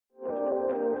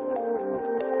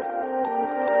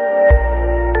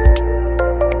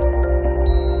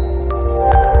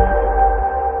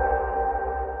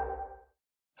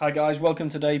Hi guys, welcome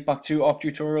today back to Arc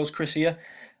Tutorials. Chris here,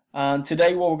 and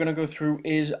today what we're going to go through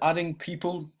is adding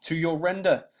people to your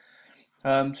render.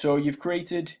 So you've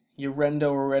created your render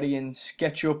already in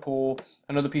SketchUp or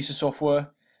another piece of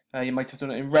software. You might have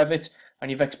done it in Revit and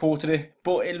you've exported it,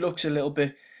 but it looks a little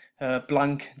bit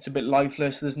blank. It's a bit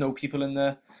lifeless. There's no people in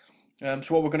there.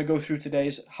 So what we're going to go through today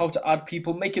is how to add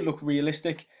people, make it look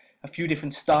realistic. A few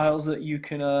different styles that you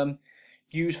can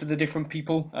use for the different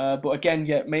people, but again,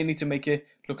 yeah, mainly to make it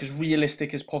look as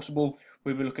realistic as possible.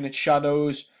 We'll be looking at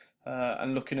shadows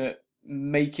and looking at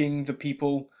making the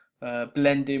people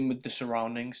blend in with the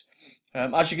surroundings.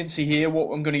 As you can see here,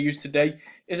 what I'm going to use today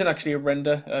isn't actually a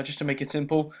render, just to make it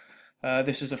simple.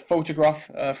 This is a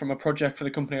photograph from a project for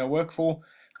the company I work for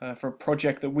a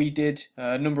project that we did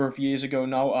a number of years ago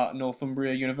now at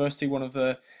Northumbria University, one of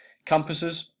the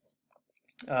campuses.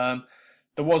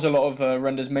 There was a lot of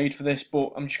renders made for this,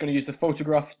 but I'm just going to use the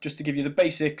photograph just to give you the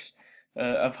basics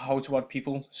of how to add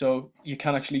people. So you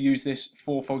can actually use this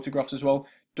for photographs as well.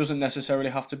 Doesn't necessarily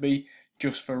have to be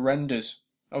just for renders.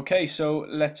 Okay, so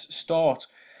let's start.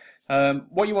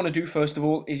 What you want to do first of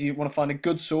all is you want to find a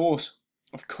good source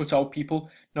of cutout people.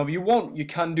 Now if you want, you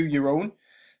can do your own,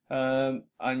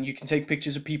 and you can take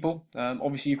pictures of people.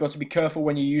 Obviously you've got to be careful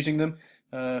when you're using them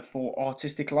for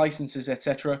artistic licenses,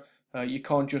 etc. You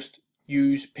can't just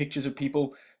use pictures of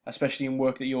people, especially in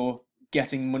work that you're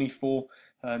getting money for.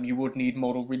 You would need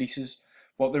model releases.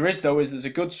 What there is though is there's a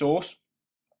good source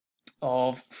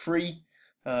of free,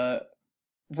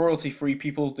 royalty-free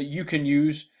people that you can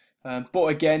use. But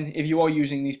again, if you are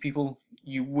using these people,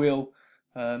 you will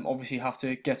obviously have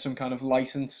to get some kind of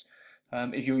license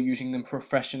if you're using them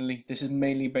professionally. This is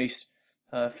mainly based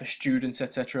for students,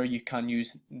 etc. You can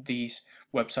use these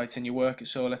websites in your work.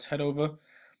 So let's head over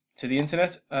to the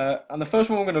internet, and the first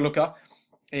one we're going to look at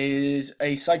is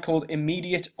a site called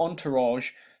Immediate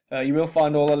Entourage. You will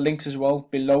find all the links as well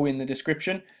below in the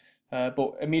description,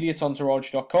 but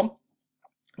immediateentourage.com,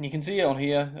 and you can see it on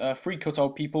here, free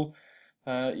cutout people.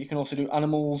 You can also do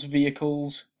animals,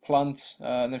 vehicles, plants,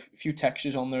 and a few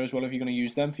textures on there as well if you're going to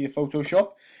use them for your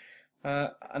Photoshop.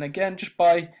 And again, just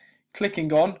by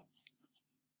clicking on,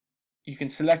 you can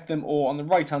select them, or on the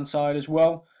right hand side as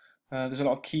well. There's a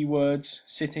lot of keywords,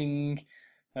 sitting,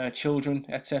 children,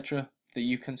 etc. that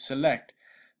you can select.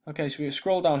 Okay, so we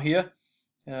scroll down here,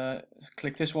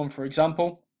 click this one for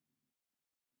example.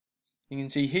 You can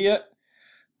see here,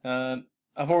 I've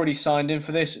already signed in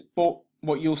for this, but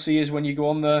what you'll see is when you go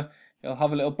on there, it'll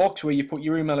have a little box where you put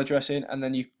your email address in, and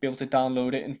then you'll be able to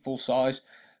download it in full size.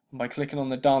 And by clicking on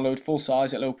the download full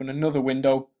size, it'll open another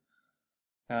window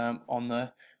on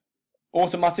there.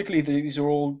 Automatically, these are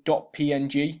all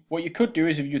 .png. What you could do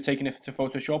is, if you're taking it to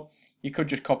Photoshop, you could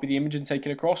just copy the image and take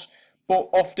it across, but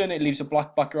often it leaves a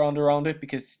black background around it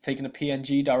because it's taking a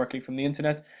PNG directly from the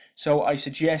internet. So I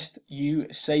suggest you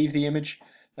save the image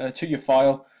to your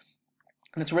file,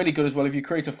 and it's really good as well if you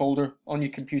create a folder on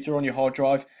your computer, on your hard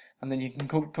drive, and then you can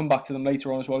come back to them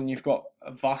later on as well, and you've got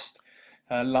a vast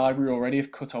library already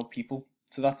of cutout people.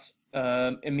 So that's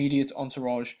Immediate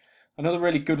Entourage. Another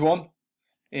really good one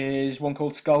is one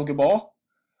called Skalgabar.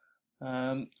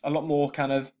 A lot more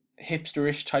kind of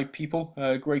hipsterish type people,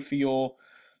 great for your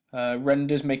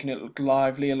renders, making it look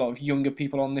lively. A lot of younger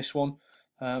people on this one,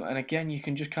 and again you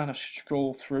can just kind of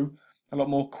scroll through a lot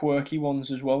more quirky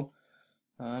ones as well,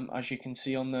 as you can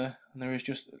see on there, and there is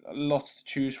just lots to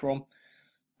choose from.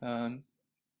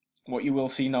 What you will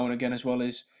see now and again as well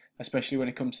is, especially when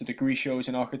it comes to degree shows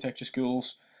in architecture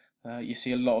schools, you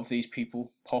see a lot of these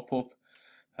people pop up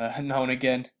now and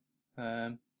again.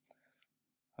 I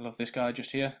love this guy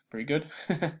just here, pretty good.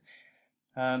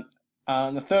 And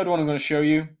the third one I'm going to show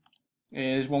you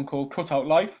is one called Cutout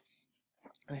Life,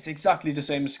 and it's exactly the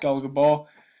same as Skalgabar.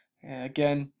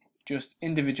 Again, just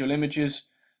individual images,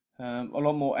 a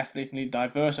lot more ethnically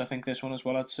diverse, I think, this one as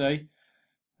well, I'd say.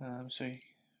 So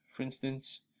for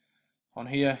instance, on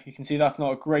here you can see that's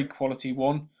not a great quality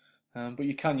one, but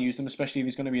you can use them, especially if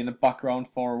it's going to be in the background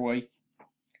far away.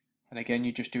 And again,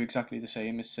 you just do exactly the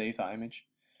same as save that image.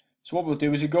 So what we'll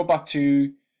do is we'll go back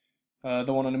to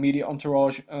the one on Immediate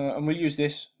Entourage, and we'll use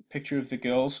this picture of the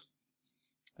girls.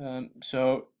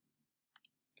 So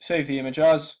save the image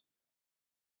as.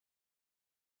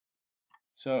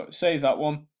 So save that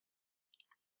one.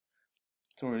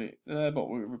 It's already there, but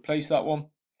we'll replace that one.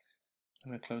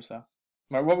 I'm going to close that.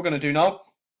 Right, what we're going to do now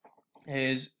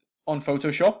is, on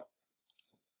Photoshop,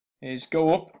 is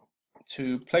go up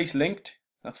to Place Linked.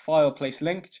 That's File, Place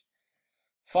Linked.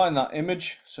 Find that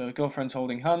image, so girlfriend's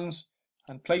holding hands,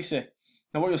 and place it.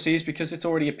 Now what you'll see is, because it's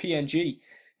already a PNG,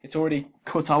 it's already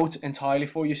cut out entirely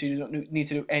for you, so you don't need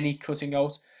to do any cutting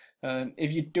out.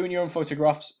 If you're doing your own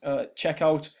photographs, check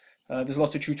out, there's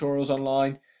lots of tutorials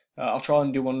online. I'll try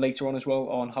and do one later on as well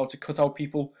on how to cut out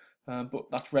people, but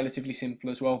that's relatively simple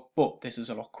as well, but this is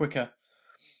a lot quicker.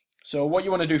 So what you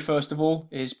want to do first of all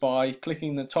is by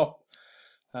clicking the top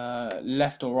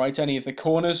left or right, any of the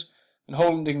corners, and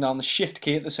holding down the shift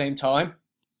key at the same time,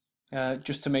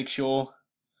 just to make sure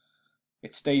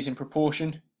it stays in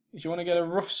proportion. Is you want to get a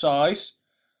rough size,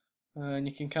 and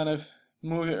you can kind of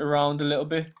move it around a little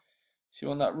bit. So you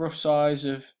want that rough size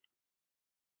of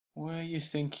where you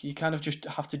think. You kind of just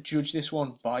have to judge this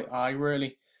one by eye,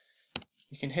 really.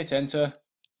 You can hit enter,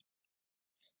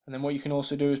 and then what you can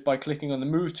also do is by clicking on the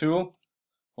move tool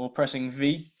or pressing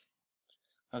V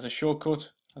as a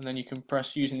shortcut, and then you can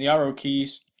press using the arrow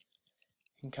keys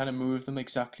and kind of move them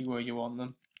exactly where you want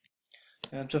them.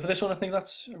 So for this one, I think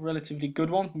that's a relatively good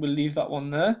one. We'll leave that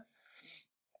one there.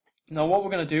 Now what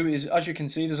we're going to do is, as you can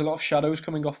see, there's a lot of shadows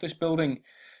coming off this building,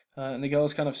 and the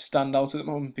girls kind of stand out at the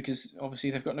moment because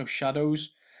obviously they've got no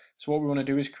shadows. So what we want to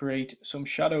do is create some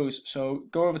shadows. So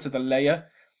go over to the layer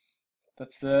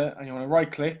that's there, and you want to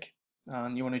right click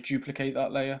and you want to duplicate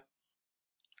that layer.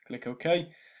 Click OK,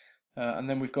 and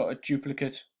then we've got a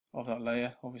duplicate of that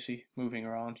layer, obviously moving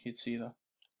around. You'd see that.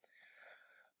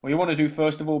 What you want to do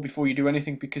first of all, before you do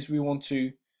anything, because we want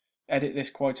to edit this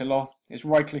quite a lot, is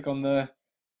right click on there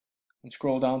and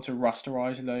scroll down to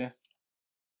rasterize layer.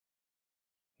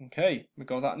 Okay, we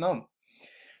got that now.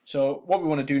 So what we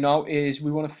want to do now is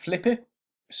we want to flip it.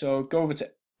 So go over to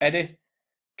edit,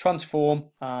 transform,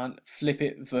 and flip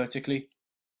it vertically.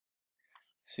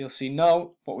 So you'll see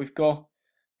now what we've got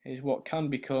is what can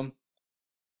become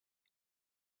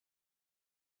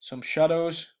some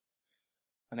shadows.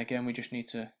 And again, we're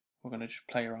going to just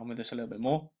play around with this a little bit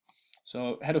more.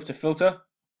 So head up to filter,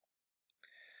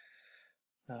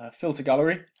 filter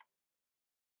gallery,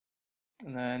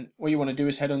 and then what you want to do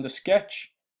is head under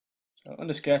sketch, so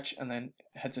under sketch, and then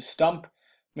head to stamp.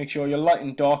 Make sure your light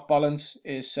and dark balance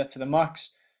is set to the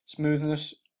max.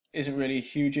 Smoothness isn't really a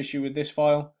huge issue with this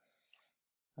file.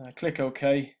 Click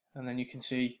OK, and then you can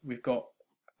see we've got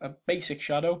a basic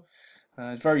shadow.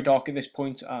 It's very dark at this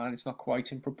point and it's not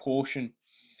quite in proportion.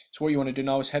 So what you want to do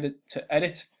now is head to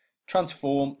edit,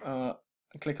 transform, and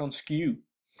click on skew.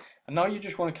 And now you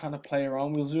just want to kind of play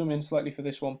around. We'll zoom in slightly for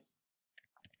this one.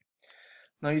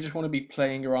 Now you just want to be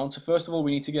playing around. So first of all,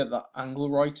 we need to get that angle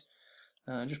right.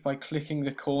 Just by clicking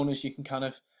the corners, you can kind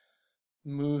of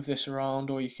move this around,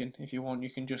 or you can, if you want, you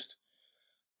can just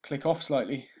click off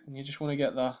slightly, and you just want to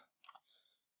get that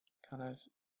kind of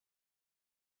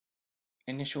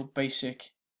initial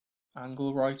basic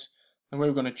angle right. And where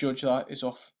we're going to judge that is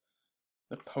off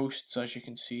the posts, as you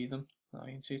can see them. Now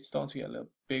you can see it's starting to get a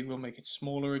little big. We'll make it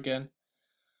smaller again.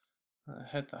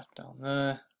 Head that down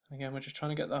there. Again, we're just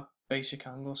trying to get that basic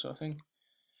angle, so I think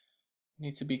we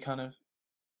need to be kind of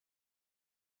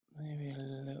maybe a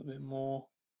little bit more.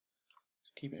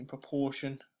 Just keep it in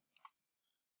proportion.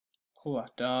 Pull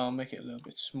that down, make it a little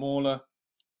bit smaller.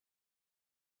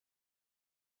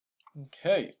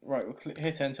 Okay, right, we'll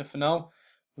hit enter for now.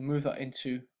 We'll move that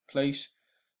into place.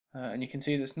 And you can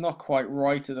see that's not quite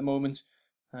right at the moment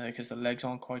because the legs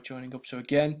aren't quite joining up. So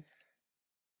again,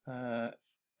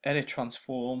 edit,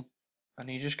 transform, and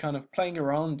you're just kind of playing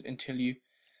around until you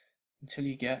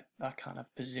get that kind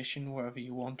of position wherever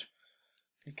you want.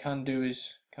 What you can do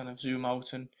is kind of zoom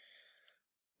out and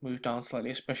move down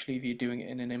slightly, especially if you're doing it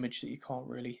in an image that you can't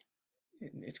really,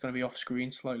 it's going to be off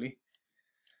screen slightly.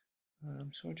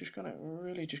 So we're just going to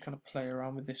really just kind of play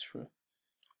around with this for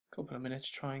a couple of minutes,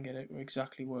 try and get it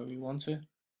exactly where we want it.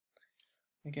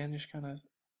 Again, just kind of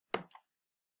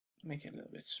make it a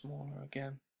little bit smaller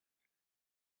again.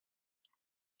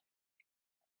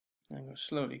 And go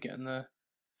slowly getting there.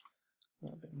 A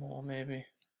little bit more maybe.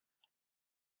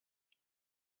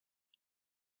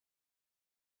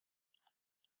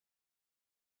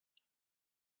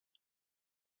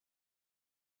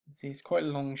 See, it's quite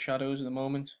long shadows at the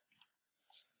moment.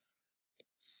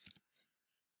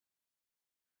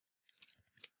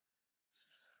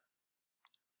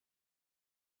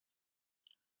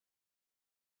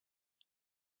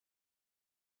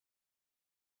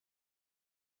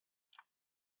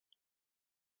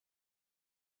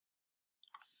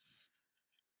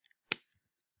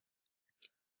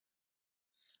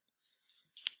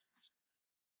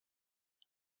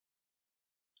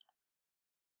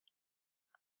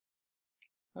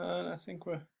 And I think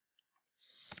we're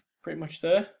pretty much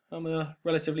there. I'm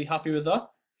relatively happy with that.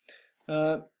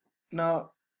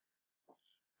 Now,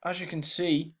 as you can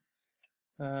see,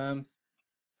 the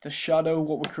shadow,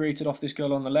 what we created off this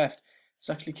girl on the left, is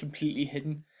actually completely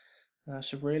hidden.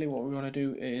 So really what we want to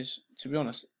do is, to be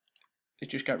honest, is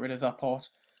just get rid of that part.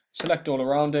 Select all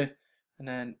around it, and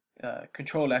then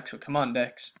Control X or Command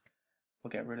X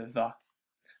will get rid of that.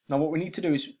 Now what we need to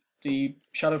do is the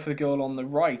shadow for the girl on the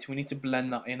right, we need to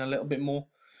blend that in a little bit more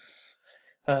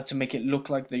to make it look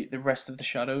like the rest of the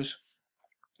shadows.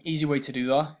 Easy way to do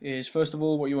that is, first of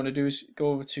all, what you want to do is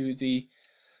go over to the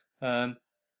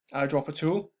Eyedropper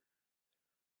Tool,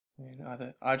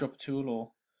 either Eyedropper Tool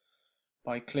or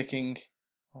by clicking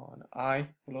on Eye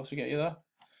will also get you there.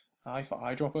 Eye for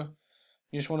eyedropper.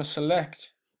 You just want to select,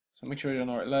 so make sure you're on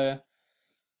the right layer,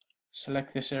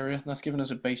 select this area, and that's giving us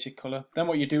a basic color. Then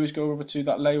what you do is go over to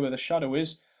that layer where the shadow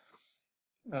is,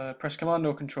 press Command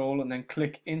or Control, and then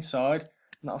click inside,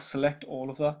 and that'll select all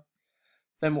of that.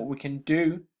 Then what we can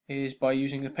do is, by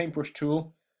using the paintbrush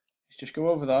tool, is just go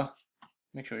over that,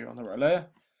 make sure you're on the right layer,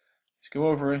 just go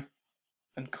over it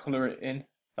and color it in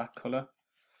that color.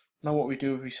 Now what we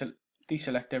do is we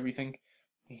deselect everything.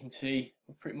 You can see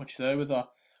we're pretty much there with that.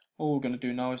 All we're going to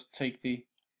do now is take the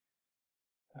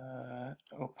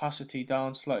opacity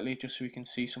down slightly, just so we can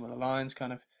see some of the lines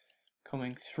kind of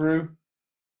coming through.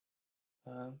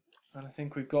 And I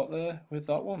think we've got there with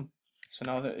that one. So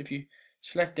now that if you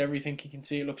select everything, you can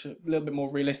see it looks a little bit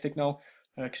more realistic now,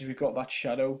 because we've got that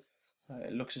shadow.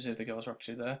 It looks as if the girls are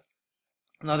actually there.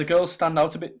 Now the girls stand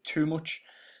out a bit too much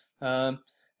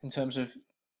in terms of,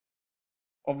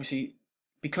 obviously,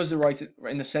 because they're right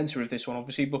in the center of this one,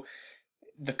 obviously, but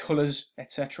the colors,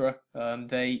 etc.,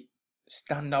 they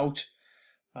stand out,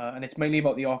 and it's mainly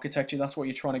about the architecture. That's what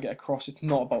you're trying to get across. It's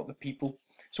not about the people.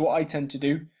 So what I tend to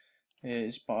do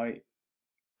is, by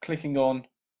clicking on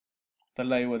the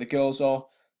layer where the girls are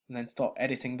and then start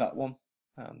editing that one.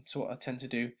 So what I tend to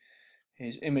do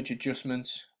is image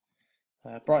adjustments,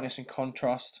 brightness and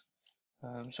contrast.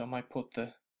 So I might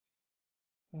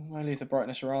leave the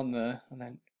brightness around there, and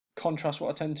then contrast.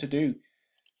 What I tend to do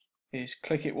is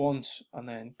click it once and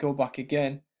then go back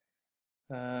again,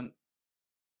 go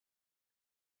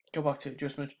back to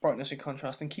adjustments, brightness and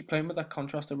contrast, and keep playing with that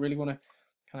contrast. I really want to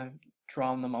kind of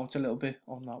drown them out a little bit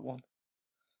on that one,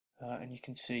 and you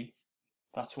can see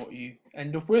that's what you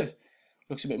end up with.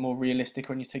 Looks a bit more realistic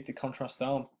when you take the contrast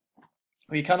down.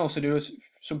 What you can also do, as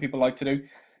some people like to do,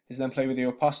 is then play with the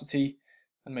opacity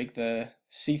and make the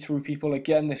see-through people.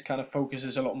 Again, this kind of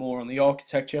focuses a lot more on the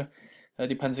architecture.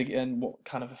 Depends again what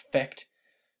kind of effect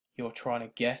you're trying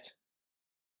to get.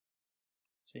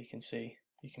 So you can see,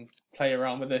 you can play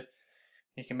around with it.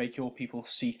 You can make your people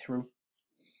see through.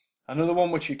 Another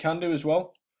one which you can do as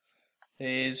well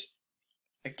is,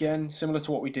 again, similar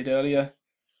to what we did earlier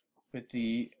with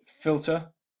the filter.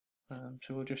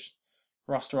 So we'll just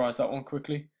rasterize that one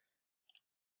quickly.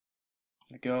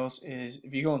 The girls is,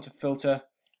 if you go into filter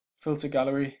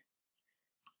gallery,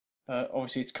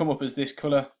 obviously it's come up as this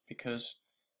color because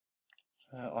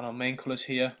on our main colors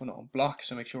here we're not on black,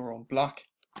 so make sure we're on black.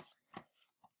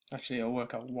 Actually, I'll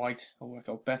work out white, I'll work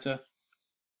out better.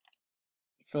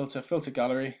 Filter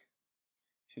gallery,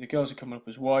 see the girls are coming up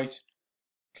as white.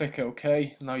 Click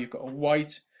OK. Now you've got a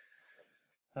white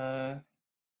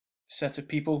set of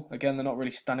people. Again, they're not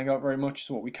really standing out very much,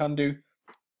 so what we can do,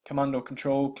 Command or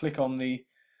Control, click on the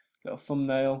little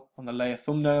thumbnail, on the layer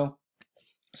thumbnail,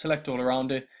 select all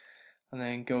around it, and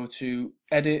then go to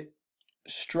Edit,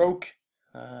 Stroke.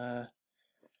 We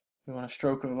want a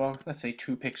stroke of about, let's say,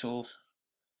 2 pixels.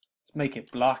 Let's make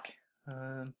it black.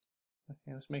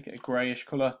 Let's make it a greyish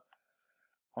colour.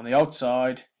 On the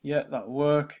outside, yeah, that'll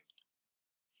work.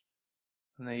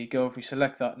 And there you go. If we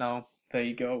select that now, there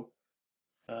you go.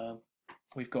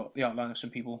 We've got the outline of some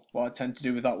people. What I tend to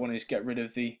do with that one is get rid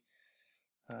of the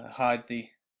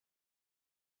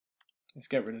let's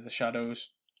get rid of the shadows.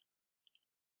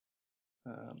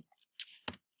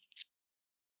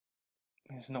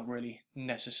 It's not really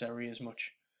necessary as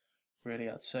much, really,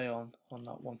 I'd say, on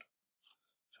that one.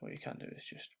 So what you can do is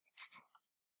just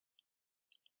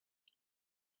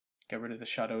get rid of the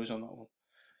shadows on that one.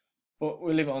 But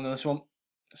we'll leave it on this one.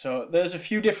 So there's a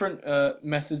few different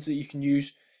methods that you can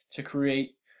use to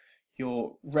create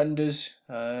your renders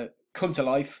come to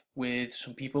life with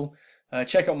some people.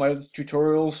 Check out my other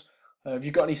tutorials. If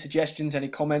you've got any suggestions, any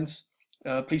comments,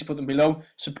 please put them below.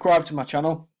 Subscribe to my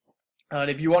channel. And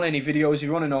if you want any videos, if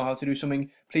you want to know how to do something,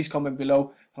 please comment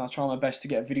below, and I'll try my best to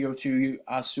get a video to you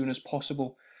as soon as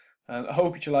possible. I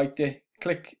hope that you liked it.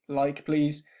 Click like,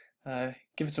 please.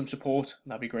 Give it some support,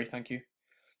 and that'd be great. Thank you.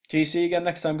 See you again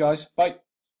next time, guys. Bye.